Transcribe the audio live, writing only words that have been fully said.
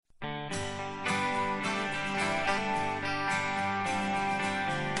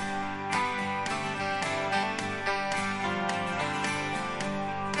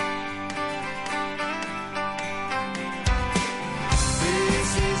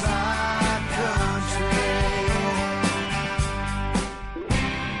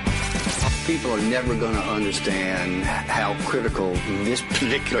people are never going to understand how critical this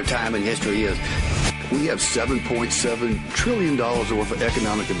particular time in history is. We have $7.7 trillion worth of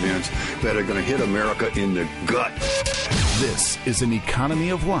economic events that are going to hit America in the gut. This is An Economy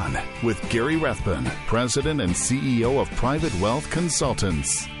of One with Gary Rathbun, President and CEO of Private Wealth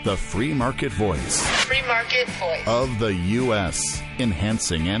Consultants, the free market voice. Free market voice. Of the U.S.,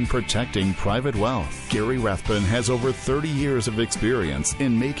 enhancing and protecting private wealth. Gary Rathbun has over 30 years of experience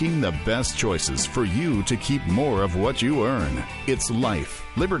in making the best choices for you to keep more of what you earn. It's life,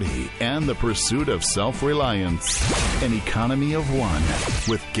 liberty, and the pursuit of self-reliance. An Economy of One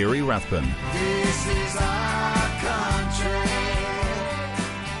with Gary Rathbun. This is our country.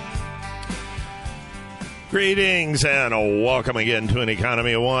 Greetings and welcome again to An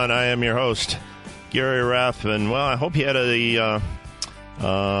Economy of One. I am your host, Gary Rathbun. Well, I hope you had a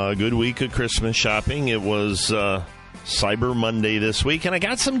good week of Christmas shopping. It was Cyber Monday this week, and I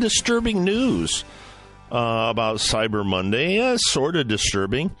got some disturbing news about Cyber Monday. Sort of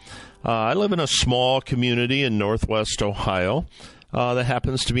disturbing. I live in a small community in northwest Ohio that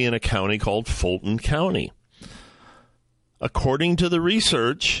happens to be in a county called Fulton County. According to the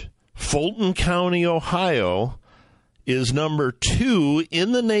research, Fulton County, Ohio, is number 2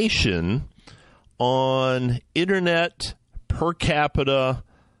 in the nation on internet per capita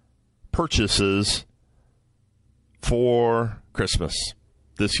purchases for Christmas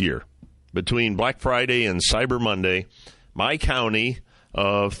this year. Between Black Friday and Cyber Monday, my county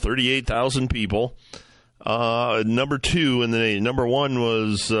of 38,000 people, number 2 in the nation. Number 1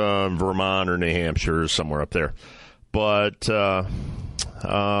 was Vermont or New Hampshire or somewhere up there. But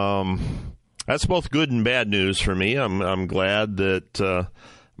that's both good and bad news for me. I'm glad that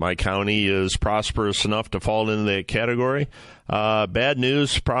my county is prosperous enough to fall into that category. Bad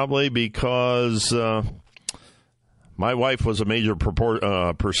news probably because my wife was a major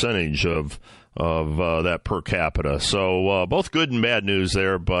percentage of that per capita. So both good and bad news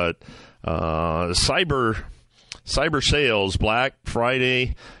there. But cyber sales, Black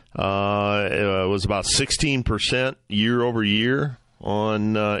Friday, was about 16% year over year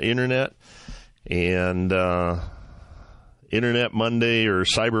on internet, and Internet Monday or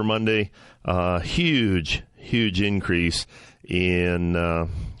Cyber Monday, huge increase in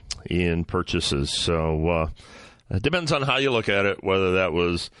purchases. So it depends on how you look at it, whether that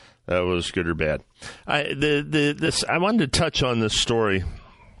was good or bad. I wanted to touch on this story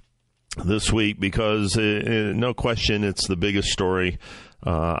this week because no question it's the biggest story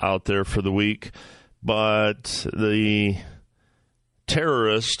out there for the week. But the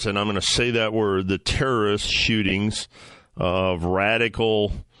terrorist, and I'm going to say that word, the terrorist shootings of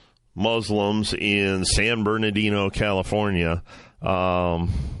radical Muslims in San Bernardino, California,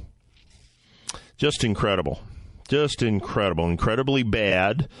 just incredible. Just incredible. Incredibly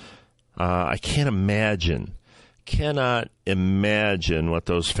bad. I cannot imagine what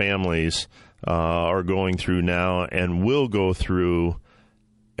those families are going through now and will go through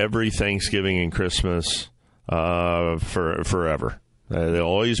every Thanksgiving and Christmas forever. They'll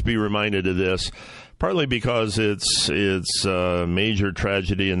always be reminded of this, partly because it's a major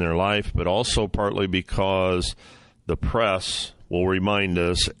tragedy in their life, but also partly because the press will remind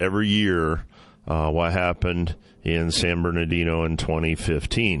us every year what happened in San Bernardino in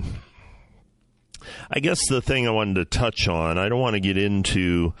 2015. I guess the thing I wanted to touch on, I don't want to get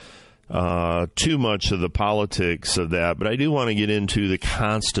into too much of the politics of that, but I do want to get into the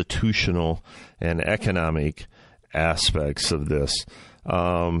constitutional and economic aspects of this.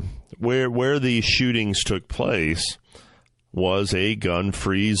 Where these shootings took place was a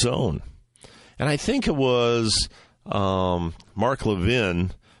gun-free zone. And I think it was Mark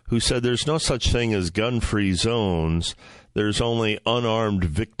Levin who said there's no such thing as gun-free zones. There's only unarmed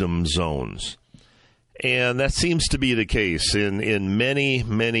victim zones. And that seems to be the case in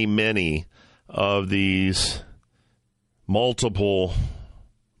many of these multiple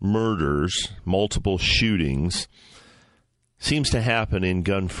murders, multiple shootings, seems to happen in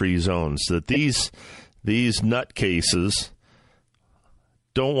gun-free zones. That these nutcases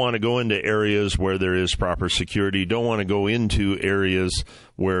don't want to go into areas where there is proper security, don't want to go into areas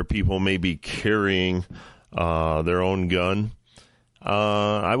where people may be carrying their own gun.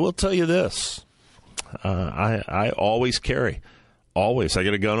 I will tell you this. I always carry. Always. I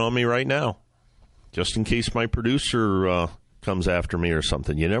got a gun on me right now, just in case my producer comes after me or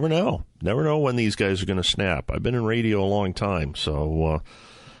something. You never know. Never know when these guys are going to snap. I've been in radio a long time. So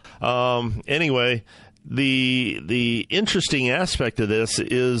anyway, the interesting aspect of this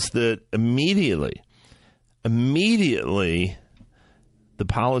is that immediately, the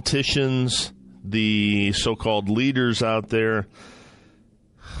politicians, the so-called leaders out there,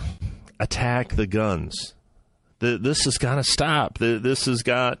 attack the guns. This has got to stop. This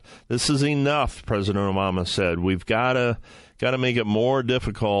is enough, President Obama said. We've got to make it more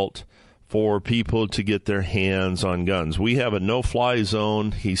difficult for people to get their hands on guns. We have a no-fly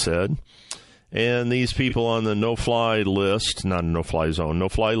zone, he said, and these people on the no-fly list, not a no-fly zone,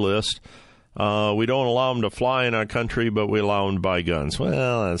 no-fly list, we don't allow them to fly in our country, but we allow them to buy guns.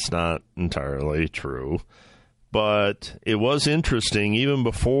 Well, that's not entirely true. But it was interesting, even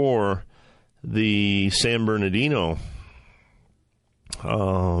before the San Bernardino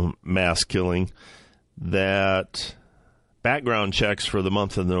mass killing, that background checks for the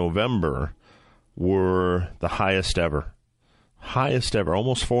month of November were the highest ever. Highest ever.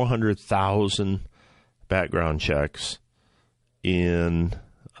 Almost 400,000 background checks in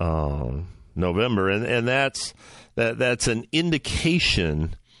November. And that's an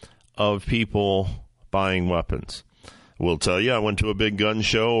indication of people buying weapons. We'll tell you, I went to a big gun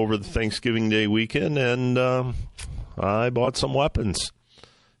show over the Thanksgiving Day weekend, and I bought some weapons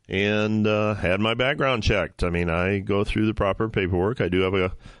and had my background checked. I mean, I go through the proper paperwork. I do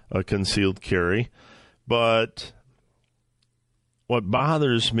have a concealed carry. But what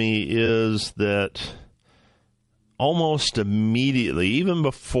bothers me is that almost immediately, even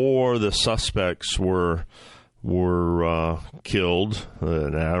before the suspects were killed,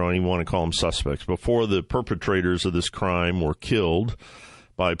 and I don't even want to call them suspects, before the perpetrators of this crime were killed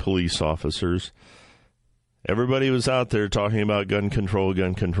by police officers, everybody was out there talking about gun control,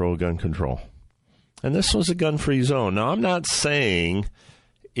 gun control, gun control. And this was a gun-free zone. Now, I'm not saying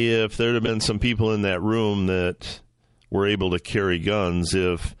if there had been some people in that room that were able to carry guns,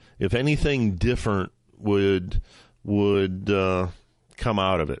 if anything different would come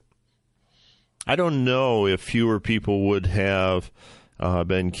out of it. I don't know if fewer people would have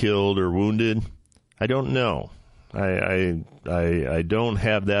been killed or wounded. I don't know. I don't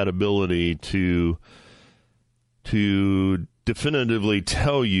have that ability to definitively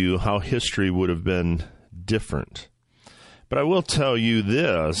tell you how history would have been different. But I will tell you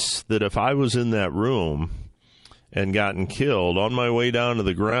this, that if I was in that room and gotten killed on my way down to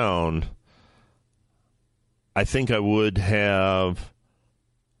the ground, I think I would have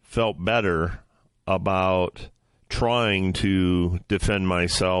felt better about trying to defend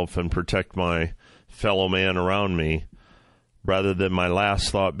myself and protect my fellow man around me, rather than my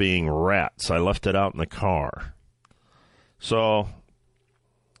last thought being rats. I left it out in the car. So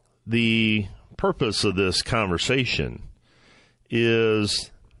the purpose of this conversation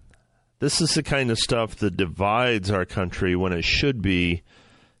is this is the kind of stuff that divides our country when it should be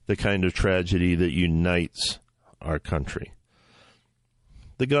the kind of tragedy that unites our country.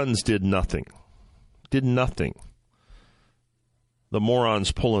 The guns did nothing. Did nothing. The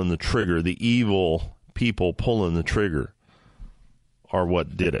morons pulling the trigger, the evil people pulling the trigger, are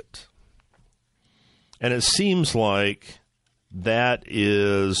what did it. And it seems like that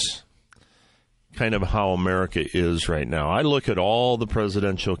is kind of how America is right now. I look at all the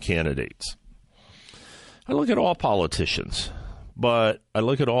presidential candidates. I look at all politicians. But I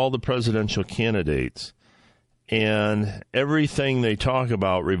look at all the presidential candidates, and everything they talk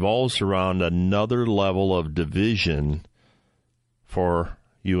about revolves around another level of division for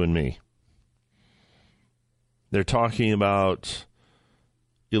you and me. They're talking about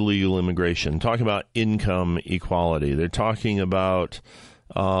illegal immigration, talking about income equality. They're talking about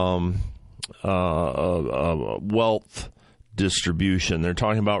wealth distribution. They're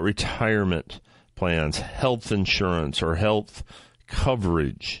talking about retirement plans, health insurance or health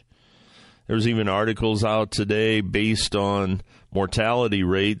coverage. There's even articles out today based on mortality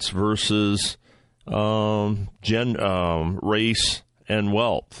rates versus race and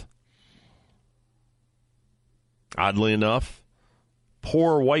wealth. Oddly enough,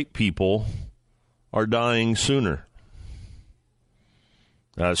 poor white people are dying sooner.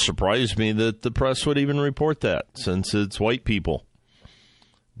 It surprised me that the press would even report that, since it's white people.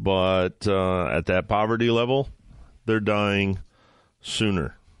 But at that poverty level, they're dying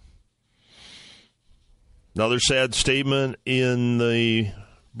sooner. Another sad statement in the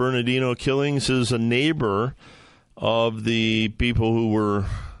Bernardino killings is a neighbor of the people who were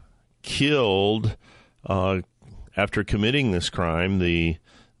killed after committing this crime, the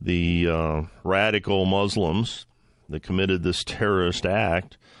radical Muslims that committed this terrorist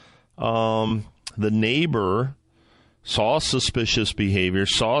act. The neighbor saw suspicious behavior,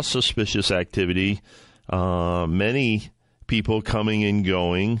 saw suspicious activity, many people coming and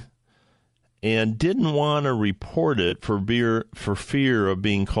going, and didn't want to report it for fear of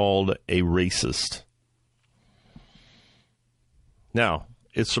being called a racist. Now,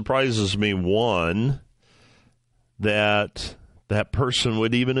 it surprises me, one, that that person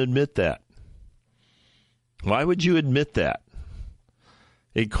would even admit that. Why would you admit that?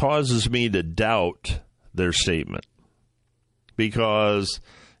 It causes me to doubt their statement because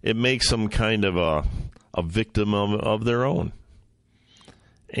it makes them kind of a victim of their own.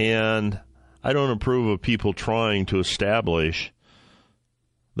 And I don't approve of people trying to establish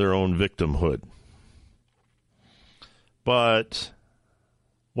their own victimhood. But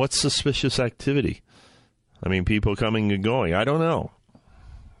what's suspicious activity? I mean, people coming and going. I don't know.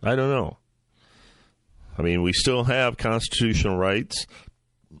 I mean, we still have constitutional rights.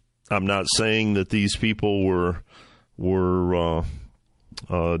 I'm not saying that these people were doing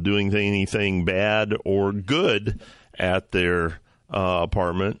anything bad or good at their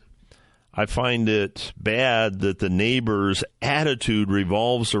apartment. I find it bad that the neighbor's attitude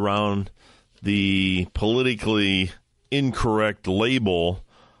revolves around the politically incorrect label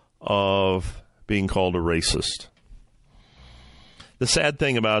of being called a racist. The sad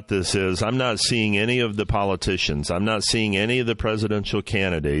thing about this is I'm not seeing any of the politicians, I'm not seeing any of the presidential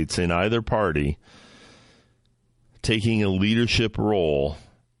candidates in either party taking a leadership role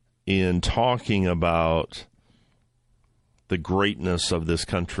in talking about the greatness of this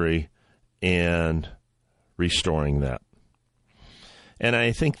country and restoring that. And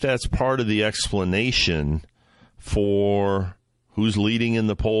I think that's part of the explanation for who's leading in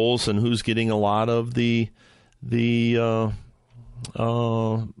the polls and who's getting a lot of the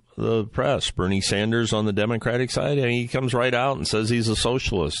press. Bernie Sanders on the Democratic side, I mean, he comes right out and says he's a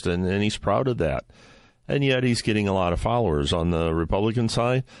socialist, and he's proud of that. And yet he's getting a lot of followers. On the Republican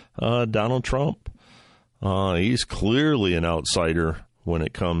side, Donald Trump. He's clearly an outsider when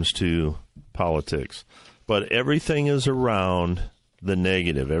it comes to politics. But everything is around the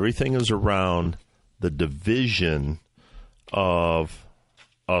negative. Everything is around the division of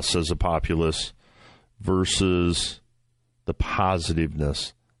us as a populace versus the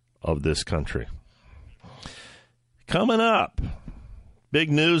positiveness of this country. Coming up,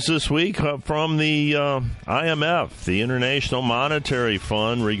 big news this week from the IMF, the International Monetary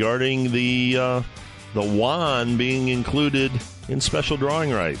Fund, regarding the yuan being included in special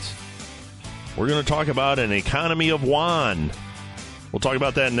drawing rights. We're going to talk about an economy of yuan. We'll talk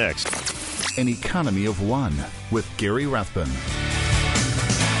about that next. An Economy of One with Gary Rathbun.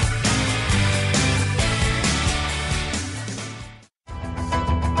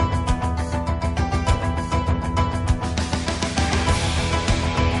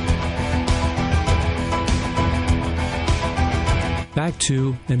 Back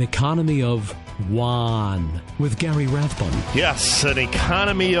to An Economy of Yuan with Gary Rathbun. Yes, an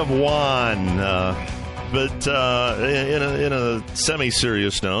economy of yuan. But in a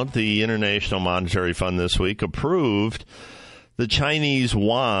semi-serious note, the International Monetary Fund this week approved the Chinese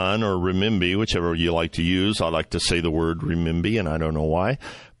yuan, or renminbi, whichever you like to use. I like to say the word renminbi, and I don't know why.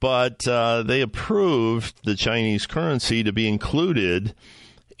 But they approved the Chinese currency to be included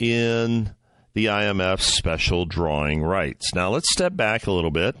in the IMF's special drawing rights. Now, let's step back a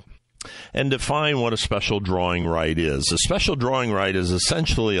little bit and define what a special drawing right is. A special drawing right is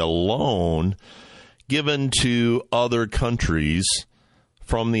essentially a loan given to other countries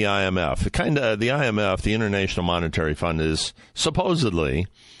from the IMF. The IMF, the International Monetary Fund, is supposedly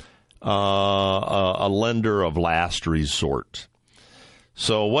a lender of last resort.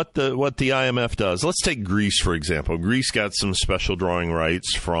 So what the IMF does, let's take Greece, for example. Greece got some special drawing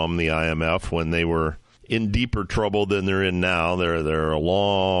rights from the IMF when they were in deeper trouble than they're in now. They're a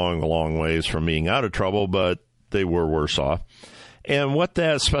long ways from being out of trouble, but they were worse off. And what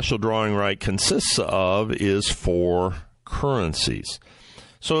that special drawing right consists of is 4 currencies.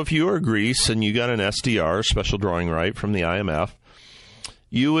 So if you are Greece and you got an SDR, special drawing right, from the IMF,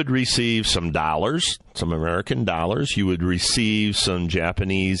 you would receive some dollars, some American dollars. You would receive some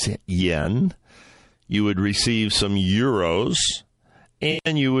Japanese yen. You would receive some euros.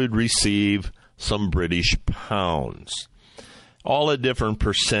 And you would receive some British pounds. All at different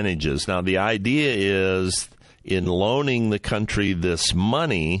percentages. Now, the idea is, in loaning the country this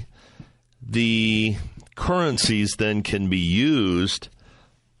money, the currencies then can be used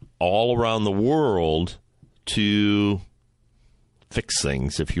all around the world to fix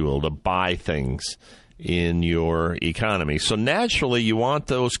things, if you will, to buy things in your economy. So naturally, you want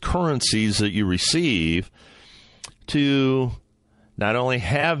those currencies that you receive to not only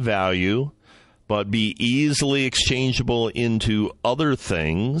have value, but be easily exchangeable into other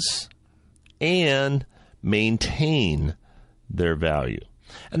things and maintain their value.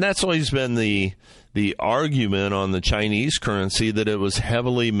 And that's always been the argument on the Chinese currency, that it was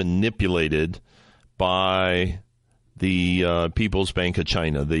heavily manipulated by the People's Bank of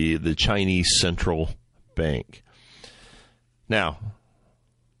China, the Chinese central bank. Now,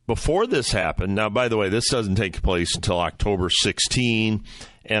 before this happened, now, by the way, this doesn't take place until October 16,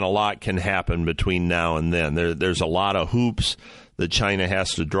 and a lot can happen between now and then. There's a lot of hoops that China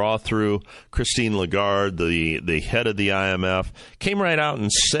has to draw through. Christine Lagarde, the head of the IMF, came right out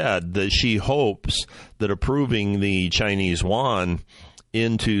and said that she hopes that approving the Chinese yuan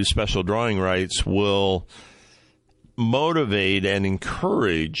into special drawing rights will motivate and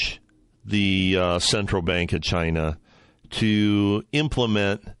encourage the Central Bank of China to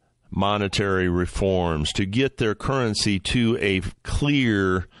implement monetary reforms, to get their currency to a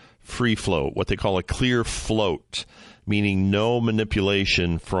clear free float, what they call a clear float, meaning no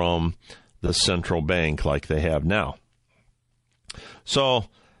manipulation from the central bank like they have now. So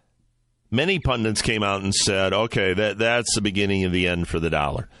many pundits came out and said, okay, that's the beginning of the end for the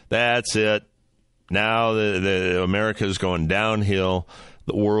dollar. That's it. Now the America is going downhill.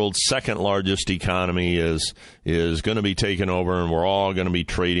 The world's second largest economy is going to be taken over, and we're all going to be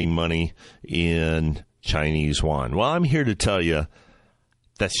trading money in Chinese yuan. Well, I'm here to tell you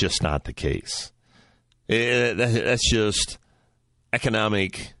that's just not the case. That's just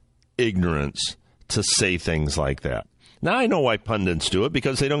economic ignorance to say things like that. Now, I know why pundits do it,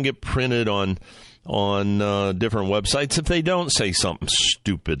 because they don't get printed on different websites if they don't say something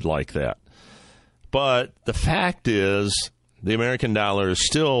stupid like that. But the fact is, the American dollar is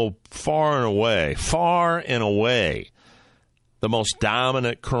still far and away, the most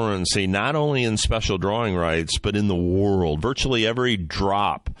dominant currency, not only in special drawing rights, but in the world. Virtually every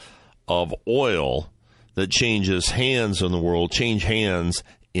drop of oil that changes hands in the world change hands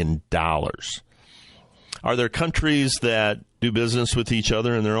in dollars. Are there countries that do business with each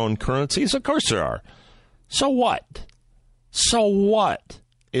other in their own currencies? Of course there are. So what? So what?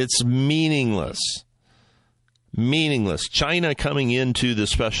 It's meaningless. Meaningless. China coming into the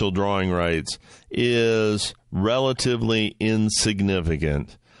special drawing rights is relatively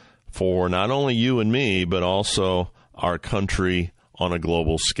insignificant for not only you and me, but also our country on a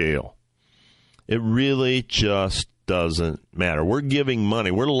global scale. It really just doesn't matter. We're giving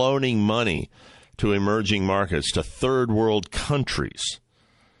money. We're loaning money to emerging markets, to third world countries.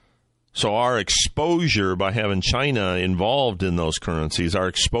 So our exposure by having China involved in those currencies, our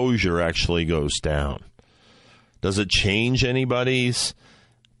exposure actually goes down. Does it change anybody's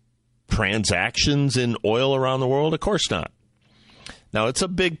transactions in oil around the world? Of course not. Now, it's a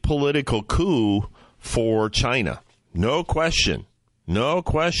big political coup for China. No question. No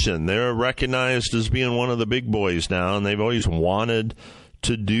question. They're recognized as being one of the big boys now, and they've always wanted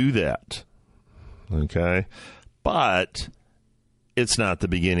to do that. Okay? But it's not the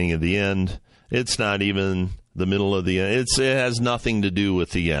beginning of the end. It's not even the middle of the end. It has nothing to do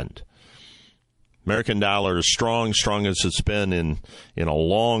with the end. American dollar is strong as it's been in a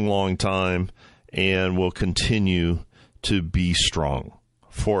long, long time, and will continue to be strong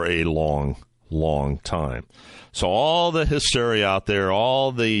for a long, long time. So all the hysteria out there,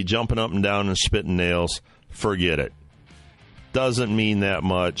 all the jumping up and down and spitting nails, forget it. Doesn't mean that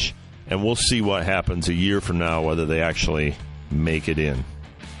much, and we'll see what happens a year from now, whether they actually make it in.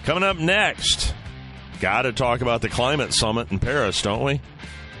 Coming up next, got to talk about the climate summit in Paris, don't we?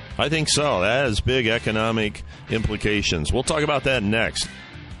 I think so. That has big economic implications. We'll talk about that next.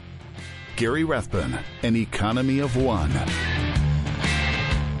 Gary Rathbun, An Economy of One.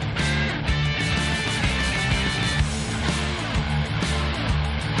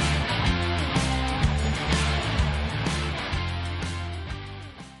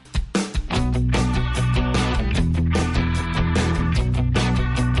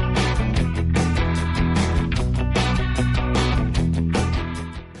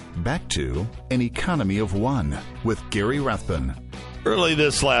 Back to An Economy of One with Gary Rathbun. Early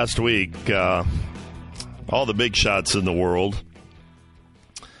this last week, all the big shots in the world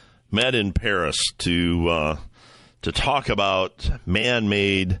met in Paris to talk about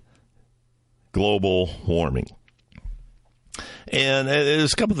man-made global warming. And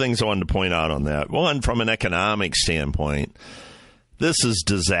there's a couple of things I wanted to point out on that. One, from an economic standpoint, this is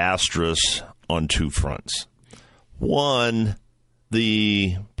disastrous on two fronts. One,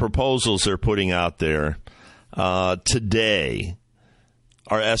 the proposals they're putting out there today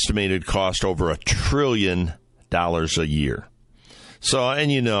are estimated to cost over $1 trillion a year. So, and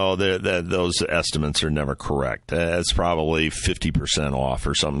you know that those estimates are never correct. It's probably 50% off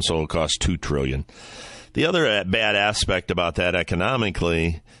or something, so it'll cost $2 trillion. The other bad aspect about that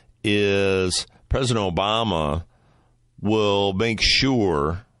economically is President Obama will make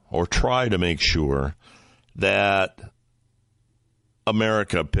sure, or try to make sure, that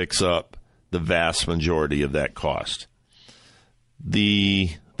America picks up the vast majority of that cost.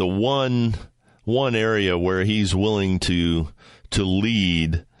 The one one area where he's willing to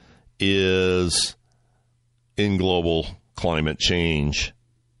lead is in global climate change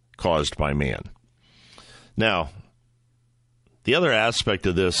caused by man. Now, the other aspect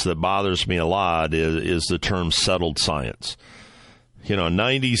of this that bothers me a lot is the term settled science.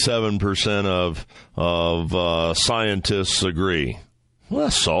 97% of scientists agree. Well,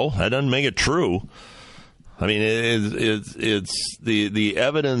 so that doesn't make it true. I mean, it's the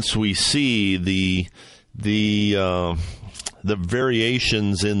evidence we see, the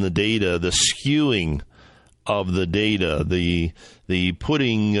variations in the data, the skewing of the data, the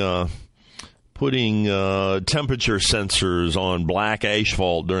putting temperature sensors on black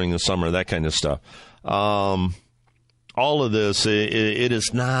asphalt during the summer, that kind of stuff. All of this, it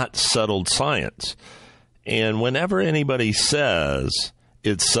is not settled science. And whenever anybody says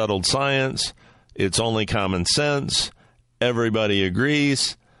it's settled science, it's only common sense, everybody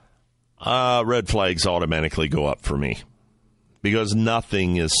agrees, red flags automatically go up for me. Because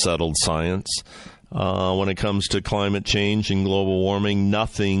nothing is settled science. When it comes to climate change and global warming,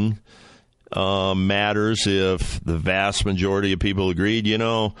 nothing matters if the vast majority of people agreed.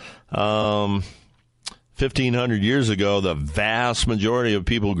 1,500 years ago, the vast majority of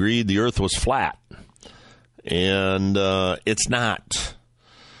people agreed the earth was flat. And it's not.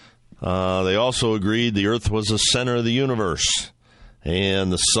 They also agreed the earth was the center of the universe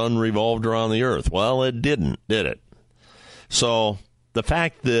and the sun revolved around the earth. Well, it didn't, did it? So the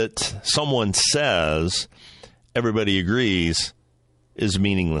fact that someone says everybody agrees is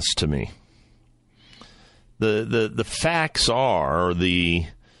meaningless to me. The facts are, the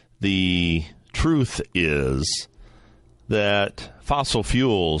truth is that fossil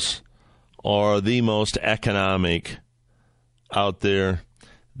fuels are the most economic out there.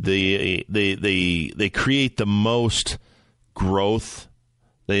 They create the most growth.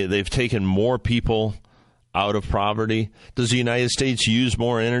 They've taken more people out of poverty. Does the United States use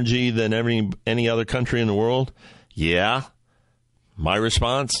more energy than any other country in the world? Yeah. My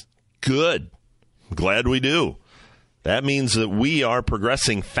response, good. Glad we do. That means that we are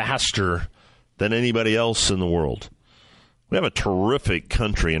progressing faster than anybody else in the world. We have a terrific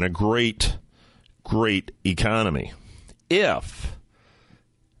country and a great, great economy. If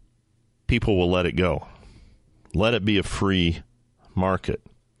people will let it go. Let it be a free market.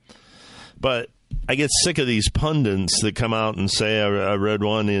 But I get sick of these pundits that come out and say, I read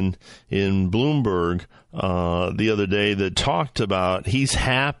one in Bloomberg the other day that talked about he's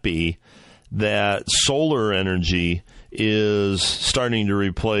happy that solar energy is starting to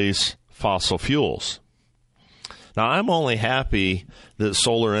replace fossil fuels. Now, I'm only happy that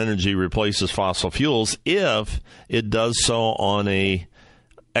solar energy replaces fossil fuels if it does so on a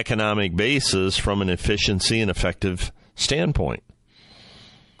economic basis from an efficiency and effective standpoint.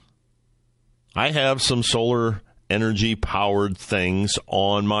 I have some solar energy powered things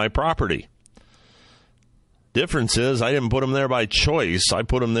on my property. Difference is I didn't put them there by choice. I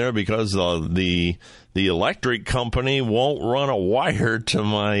put them there because the electric company won't run a wire to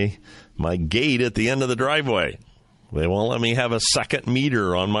my gate at the end of the driveway. They won't let me have a second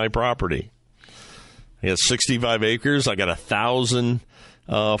meter on my property. I got 65 acres. I got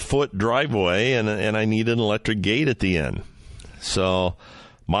 1,000-foot driveway, and I need an electric gate at the end. So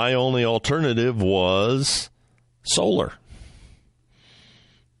my only alternative was solar.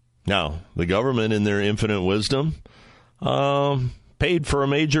 Now, the government, in their infinite wisdom, paid for a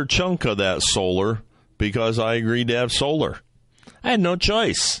major chunk of that solar because I agreed to have solar. I had no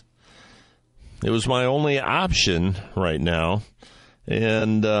choice. It was my only option right now.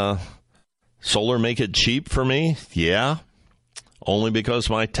 And solar make it cheap for me? Yeah. Only because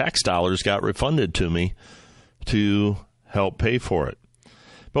my tax dollars got refunded to me to help pay for it.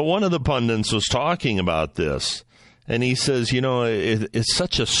 But one of the pundits was talking about this, and he says, it's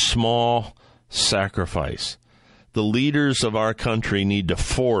such a small sacrifice. The leaders of our country need to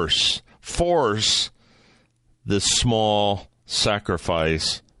force this small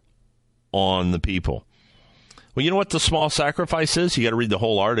sacrifice on the people. Well, you know what the small sacrifice is? You got to read the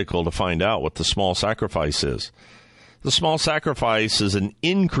whole article to find out what the small sacrifice is. The small sacrifice is an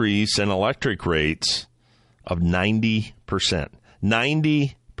increase in electric rates of 90%.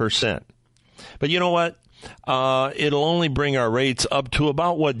 90%. But you know what? It'll only bring our rates up to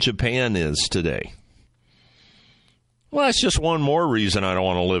about what Japan is today. Well, that's just one more reason I don't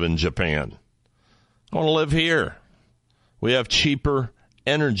want to live in Japan. I want to live here. We have cheaper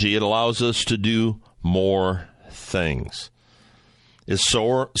energy. It allows us to do more things. Is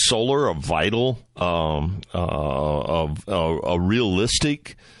solar a vital, a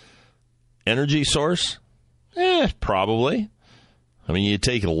realistic energy source? Probably. I mean, you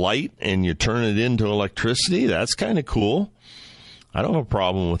take light and you turn it into electricity. That's kind of cool. I don't have a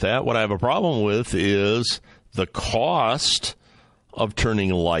problem with that. What I have a problem with is the cost of turning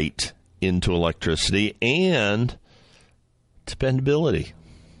light into electricity and dependability.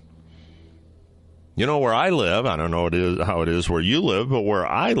 You know, where I live, I don't know how it is where you live, but where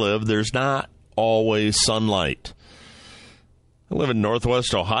I live, there's not always sunlight. I live in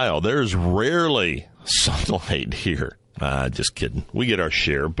Northwest Ohio. There's rarely sunlight here. Just kidding. We get our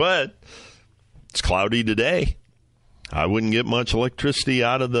share, but it's cloudy today. I wouldn't get much electricity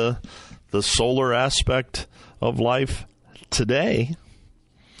out of the solar aspect of life today.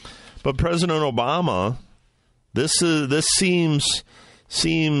 But President Obama, this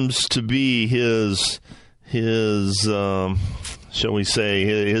seems to be his shall we say,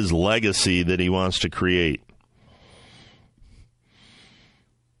 his legacy that he wants to create.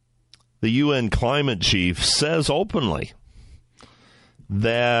 The UN climate chief says openly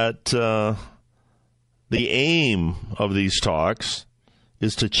that the aim of these talks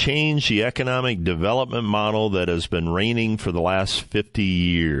is to change the economic development model that has been reigning for the last 50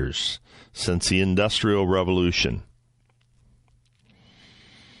 years, since the Industrial Revolution.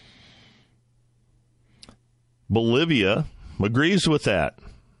 Bolivia agrees with that.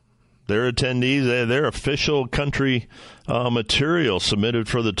 Their attendees, their official country material submitted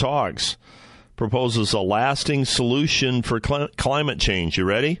for the talks proposes a lasting solution for climate change. You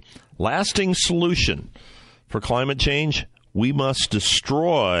ready? Lasting solution for climate change. We must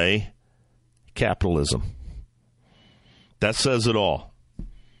destroy capitalism. That says it all.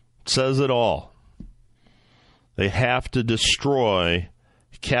 It says it all. They have to destroy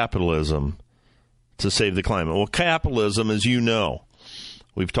capitalism to save the climate. Well, capitalism, as you know,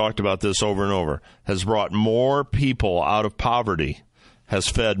 we've talked about this over and over, has brought more people out of poverty, has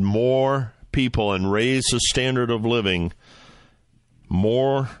fed more people and raised the standard of living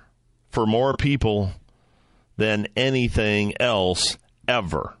for more people than anything else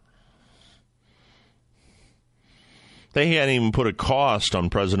ever. They hadn't even put a cost on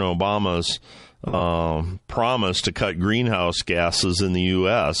President Obama's promise to cut greenhouse gases in the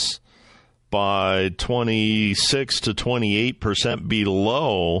U.S. by 26 to 28%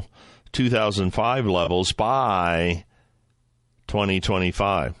 below 2005 levels by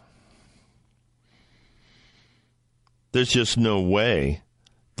 2025. There's just no way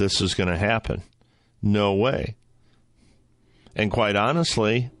this is going to happen. No way. And quite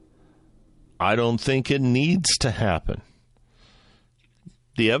honestly, I don't think it needs to happen.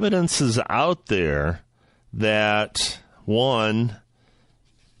 The evidence is out there that, one,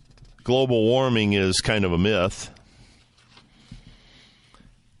 global warming is kind of a myth.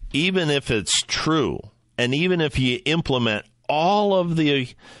 Even if it's true, and even if you implement all of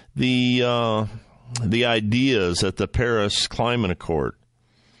the ideas at the Paris Climate Accord,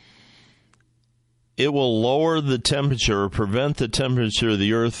 it will lower the temperature, prevent the temperature of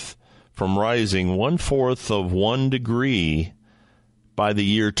the Earth from rising 1/4 of 1 degree by the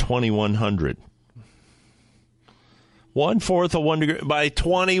year 2100. 1/4 of 1 degree by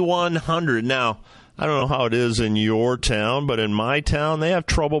 2100. Now, I don't know how it is in your town, but in my town, they have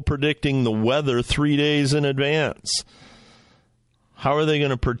trouble predicting the weather 3 days in advance. How are they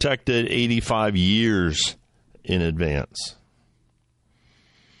going to protect it 85 years in advance?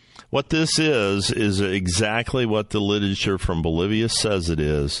 What this is exactly what the literature from Bolivia says it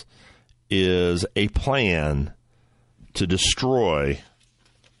is a plan to destroy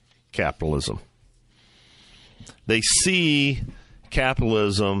capitalism. They see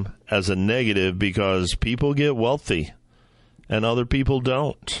capitalism as a negative because people get wealthy and other people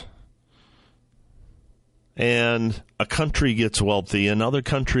don't. And a country gets wealthy and other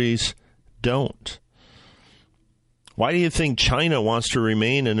countries don't. Why do you think China wants to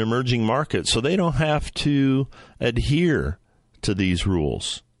remain an emerging market? So they don't have to adhere to these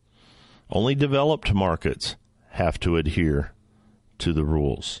rules. Only developed markets have to adhere to the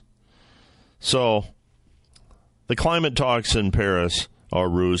rules. So the climate talks in Paris are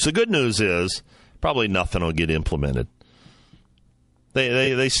ruse. The good news is probably nothing will get implemented.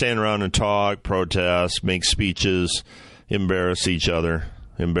 They stand around and talk, protest, make speeches, embarrass each other,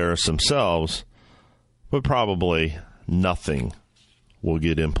 embarrass themselves, but probably nothing will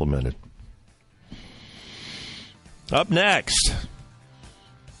get implemented. Up next,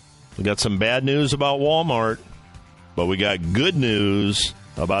 we got some bad news about Walmart, but we got good news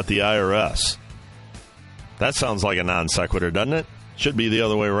about the IRS. That sounds like a non sequitur, doesn't it? Should be the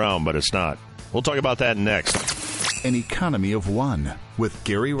other way around, but it's not. We'll talk about that next. An Economy of One with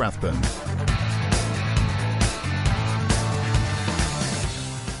Gary Rathbun.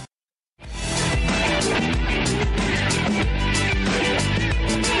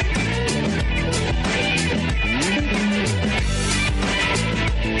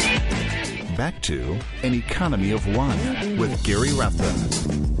 back to An Economy of One with Gary Rathbun.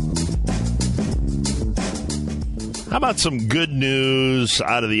 How about some good news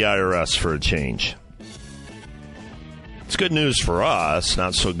out of the IRS for a change? It's good news for us,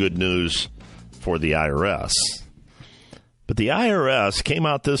 not so good news for the IRS. But the IRS came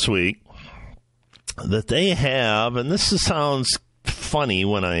out this week that they have, and this sounds funny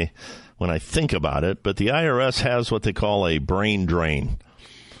when I think about it, but the IRS has what they call a brain drain.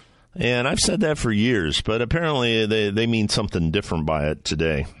 And I've said that for years, but apparently they mean something different by it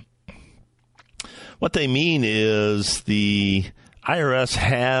today. What they mean is the IRS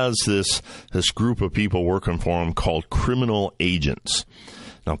has this group of people working for them called criminal agents.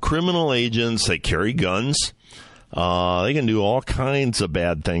 Now, criminal agents, they carry guns. They can do all kinds of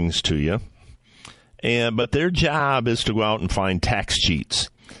bad things to you. But their job is to go out and find tax cheats.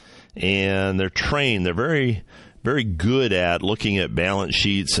 And they're trained. They're very, very good at looking at balance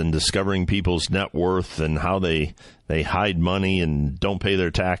sheets and discovering people's net worth and how they hide money and don't pay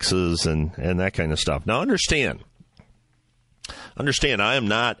their taxes and that kind of stuff. Now, understand, I am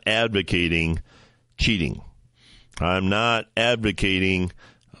not advocating cheating. I'm not advocating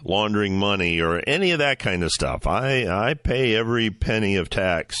laundering money or any of that kind of stuff. I pay every penny of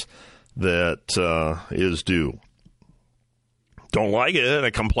tax that is due. Don't like it. I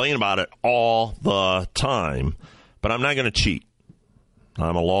complain about it all the time, but I'm not going to cheat.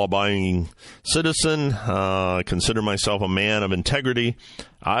 I'm a law-abiding citizen. I consider myself a man of integrity.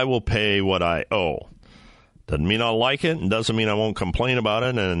 I will pay what I owe. Doesn't mean I'll like it, and doesn't mean I won't complain about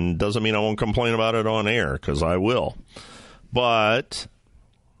it, and doesn't mean I won't complain about it on air, because I will. But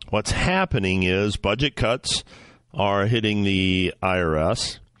what's happening is budget cuts are hitting the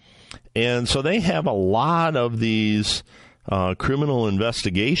IRS, and so they have a lot of these criminal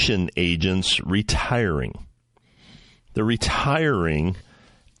investigation agents retiring. They're retiring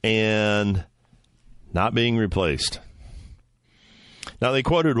and not being replaced. Now, they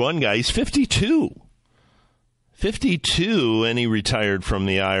quoted one guy. He's 52. 52, and he retired from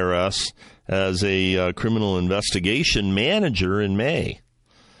the IRS as a criminal investigation manager in May.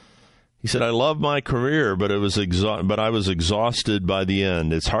 He said, "I love my career, but I was exhausted by the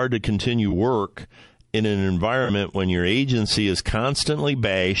end. It's hard to continue work in an environment when your agency is constantly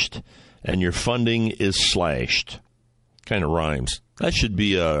bashed and your funding is slashed." Kind of rhymes. That should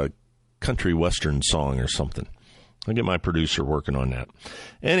be a country western song or something. I'll get my producer working on that.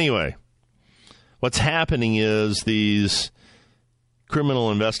 Anyway, what's happening is these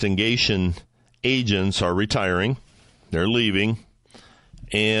criminal investigation agents are retiring. They're leaving.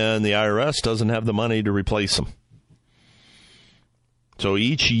 And the IRS doesn't have the money to replace them. So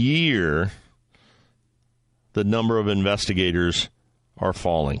each year, the number of investigators are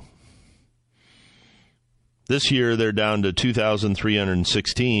falling. This year, they're down to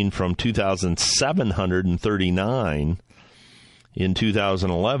 2,316 from 2,739 in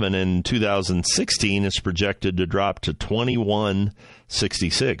 2011. And 2016 is projected to drop to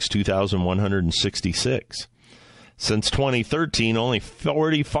 2,166. Since 2013, only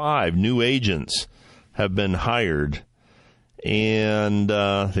 45 new agents have been hired. And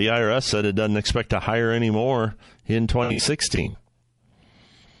the IRS said it doesn't expect to hire any more in 2016.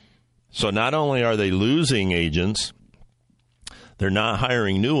 So not only are they losing agents, they're not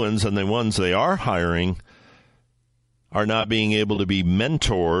hiring new ones, and the ones they are hiring are not being able to be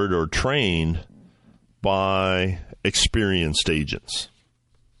mentored or trained by experienced agents.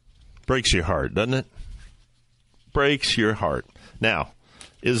 Breaks your heart, doesn't it? Breaks your heart. Now,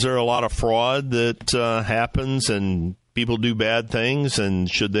 is there a lot of fraud that happens and people do bad things, and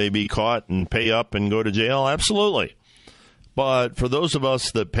should they be caught and pay up and go to jail? Absolutely. But for those of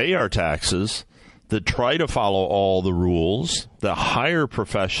us that pay our taxes, that try to follow all the rules, that hire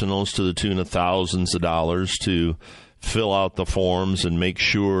professionals to the tune of thousands of dollars to fill out the forms and make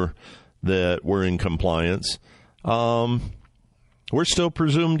sure that we're in compliance, we're still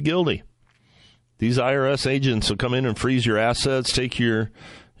presumed guilty. These IRS agents will come in and freeze your assets, take your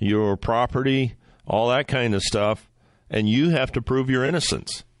property, all that kind of stuff, and you have to prove your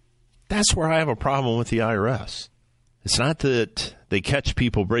innocence. That's where I have a problem with the IRS. It's not that they catch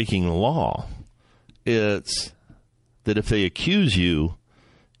people breaking the law. It's that if they accuse you,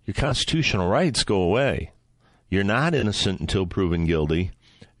 your constitutional rights go away. You're not innocent until proven guilty.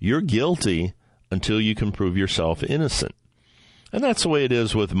 You're guilty until you can prove yourself innocent. And that's the way it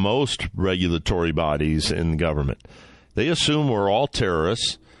is with most regulatory bodies in the government. They assume we're all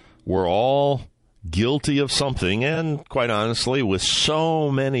terrorists. We're all guilty of something. And quite honestly, with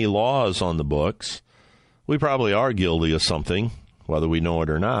so many laws on the books, we probably are guilty of something, whether we know it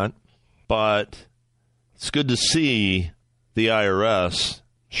or not. But it's good to see the IRS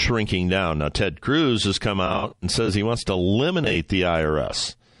shrinking down. Now, Ted Cruz has come out and says he wants to eliminate the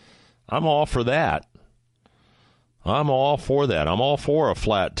IRS. I'm all for that. I'm all for that. I'm all for a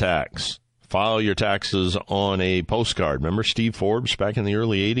flat tax. File your taxes on a postcard. Remember Steve Forbes back in the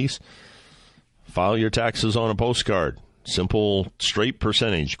early 80s? File your taxes on a postcard. Simple, straight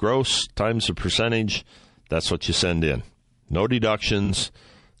percentage. Gross times the percentage. That's what you send in. No deductions,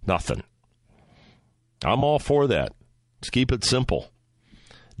 nothing. I'm all for that. Let's keep it simple.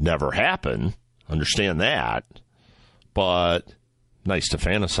 Never happen. Understand that. But nice to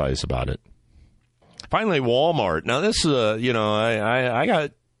fantasize about it. Finally, Walmart. Now, this is I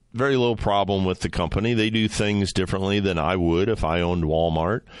got very little problem with the company. They do things differently than I would if I owned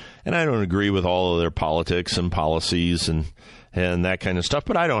Walmart. And I don't agree with all of their politics and policies and that kind of stuff,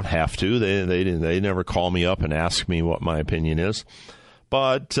 but I don't have to. They never call me up and ask me what my opinion is.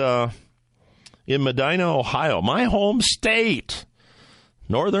 But in Medina, Ohio, my home state,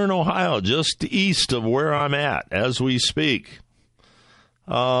 northern Ohio, just east of where I'm at as we speak,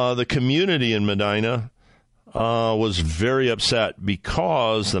 the community in Medina was very upset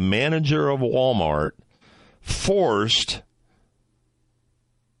because the manager of Walmart forced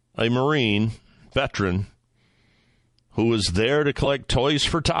a Marine veteran who was there to collect toys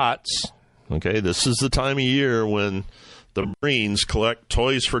for tots. Okay, this is the time of year when the Marines collect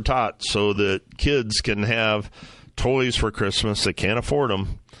toys for tots so that kids can have toys for Christmas. They can't afford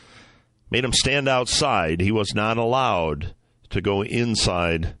them. Made him stand outside. He was not allowed to go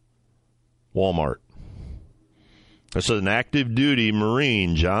inside Walmart. This is an active duty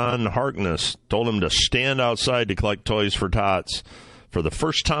Marine, John Harkness, told him to stand outside to collect toys for tots for the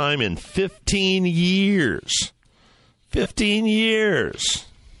first time in 15 years. 15 years.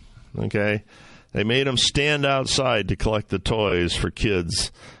 Okay. They made him stand outside to collect the toys for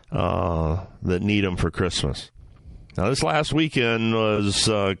kids that need them for Christmas. Now, this last weekend was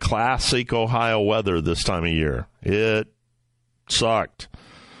classic Ohio weather this time of year. It sucked. It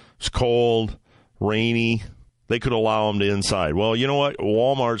was cold, rainy. They could allow them to inside. Well, you know what?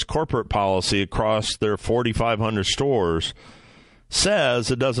 Walmart's corporate policy across their 4,500 stores says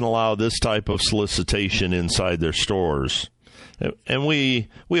it doesn't allow this type of solicitation inside their stores. And we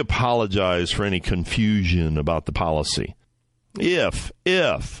apologize for any confusion about the policy. If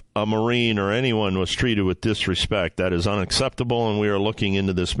a Marine or anyone was treated with disrespect, that is unacceptable, and we are looking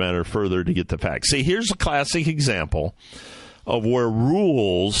into this matter further to get the facts. See, here's a classic example of where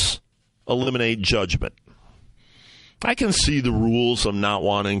rules eliminate judgment. I can see the rules of not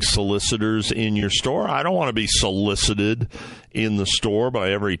wanting solicitors in your store. I don't want to be solicited in the store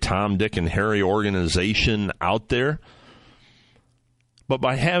by every Tom, Dick, and Harry organization out there. But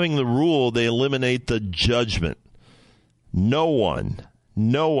by having the rule, they eliminate the judgment. No one,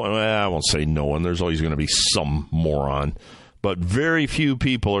 I won't say no one, there's always going to be some moron, but very few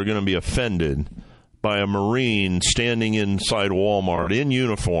people are going to be offended by a Marine standing inside Walmart in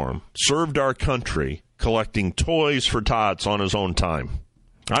uniform, served our country, collecting toys for tots on his own time.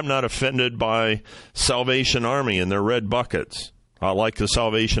 I'm not offended by Salvation Army and their red buckets. I like the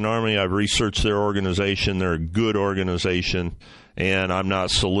Salvation Army. I've researched their organization. They're a good organization, and I'm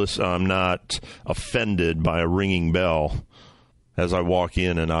not offended by a ringing bell as I walk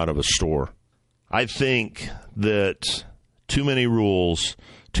in and out of a store. I think that too many rules,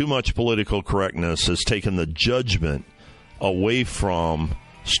 too much political correctness has taken the judgment away from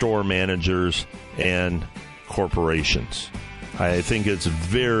store managers and corporations. I think it's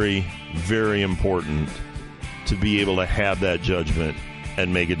very, very important to be able to have that judgment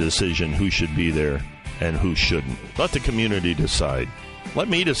and make a decision who should be there and who shouldn't. Let the community decide. Let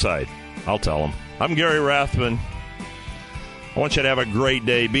me decide. I'll tell them. I'm Gary Rathman. I want you to have a great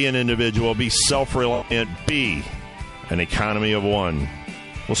day. Be an individual. Be self-reliant. Be an economy of one.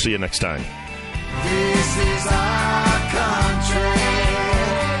 We'll see you next time. This is our country.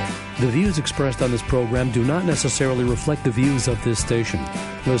 The views expressed on this program do not necessarily reflect the views of this station.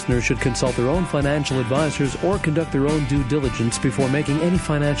 Listeners should consult their own financial advisors or conduct their own due diligence before making any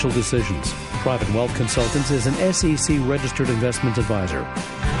financial decisions. Private Wealth Consultants is an SEC-registered investment advisor.